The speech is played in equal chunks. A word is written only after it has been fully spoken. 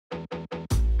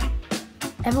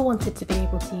Ever wanted to be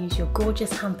able to use your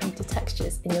gorgeous hand-painted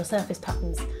textures in your surface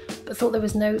patterns, but thought there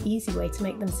was no easy way to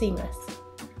make them seamless?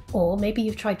 Or maybe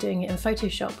you've tried doing it in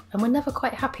Photoshop and were never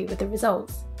quite happy with the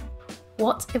results.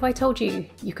 What if I told you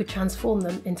you could transform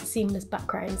them into seamless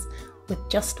backgrounds with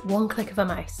just one click of a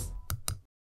mouse?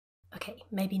 Okay,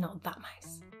 maybe not that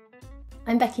mouse.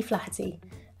 I'm Becky Flaherty,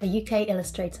 a UK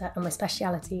illustrator, and my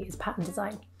speciality is pattern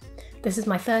design. This is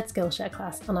my third Skillshare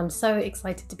class and I'm so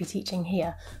excited to be teaching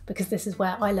here because this is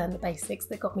where I learned the basics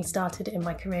that got me started in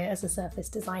my career as a surface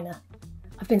designer.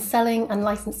 I've been selling and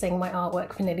licensing my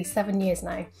artwork for nearly 7 years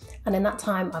now, and in that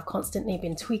time I've constantly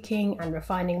been tweaking and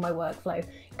refining my workflow,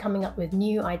 coming up with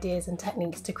new ideas and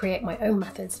techniques to create my own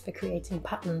methods for creating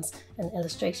patterns and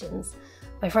illustrations.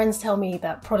 My friends tell me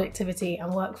that productivity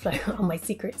and workflow are my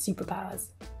secret superpowers.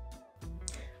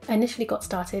 I initially got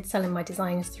started selling my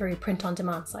designs through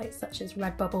print-on-demand sites such as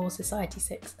Redbubble,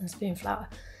 Society6 and Spoonflower,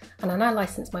 and I now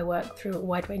license my work through a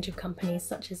wide range of companies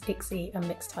such as Ixie and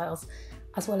Mixtiles,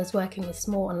 as well as working with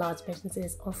small and large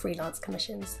businesses on freelance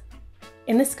commissions.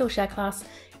 In this Skillshare class,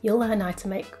 you'll learn how to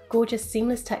make gorgeous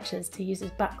seamless textures to use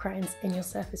as backgrounds in your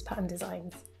surface pattern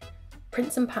designs.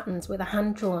 Prints and patterns with a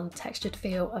hand-drawn, textured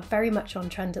feel are very much on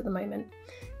trend at the moment.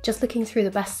 Just looking through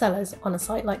the best sellers on a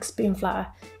site like Spoonflower,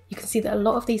 you can see that a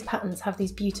lot of these patterns have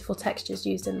these beautiful textures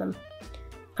used in them.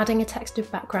 Adding a textured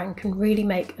background can really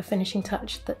make a finishing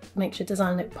touch that makes your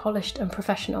design look polished and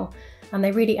professional, and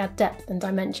they really add depth and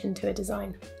dimension to a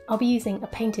design. I'll be using a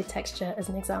painted texture as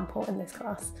an example in this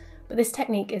class, but this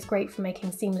technique is great for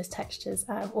making seamless textures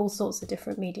out of all sorts of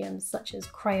different mediums such as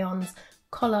crayons,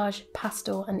 collage,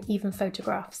 pastel and even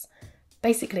photographs.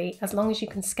 Basically, as long as you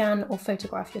can scan or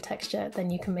photograph your texture,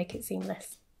 then you can make it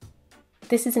seamless.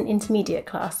 This is an intermediate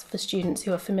class for students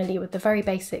who are familiar with the very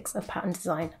basics of pattern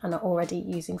design and are already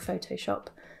using Photoshop.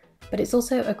 But it's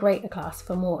also a great class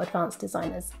for more advanced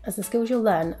designers, as the skills you'll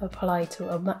learn apply to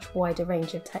a much wider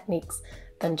range of techniques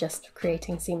than just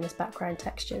creating seamless background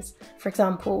textures. For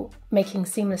example, making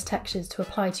seamless textures to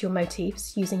apply to your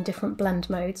motifs using different blend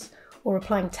modes, or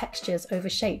applying textures over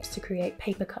shapes to create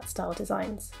paper cut style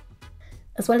designs.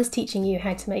 As well as teaching you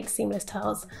how to make seamless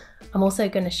tiles, I'm also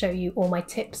going to show you all my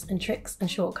tips and tricks and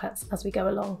shortcuts as we go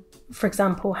along. For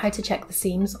example, how to check the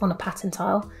seams on a pattern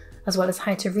tile, as well as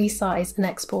how to resize and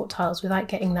export tiles without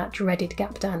getting that dreaded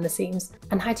gap down the seams,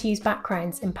 and how to use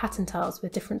backgrounds in pattern tiles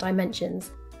with different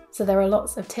dimensions. So there are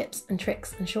lots of tips and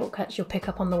tricks and shortcuts you'll pick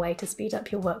up on the way to speed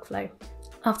up your workflow.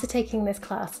 After taking this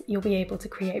class, you'll be able to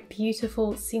create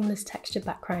beautiful, seamless textured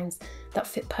backgrounds that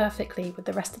fit perfectly with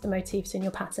the rest of the motifs in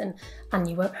your pattern, and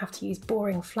you won't have to use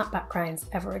boring flat backgrounds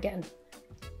ever again.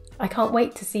 I can't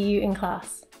wait to see you in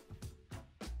class.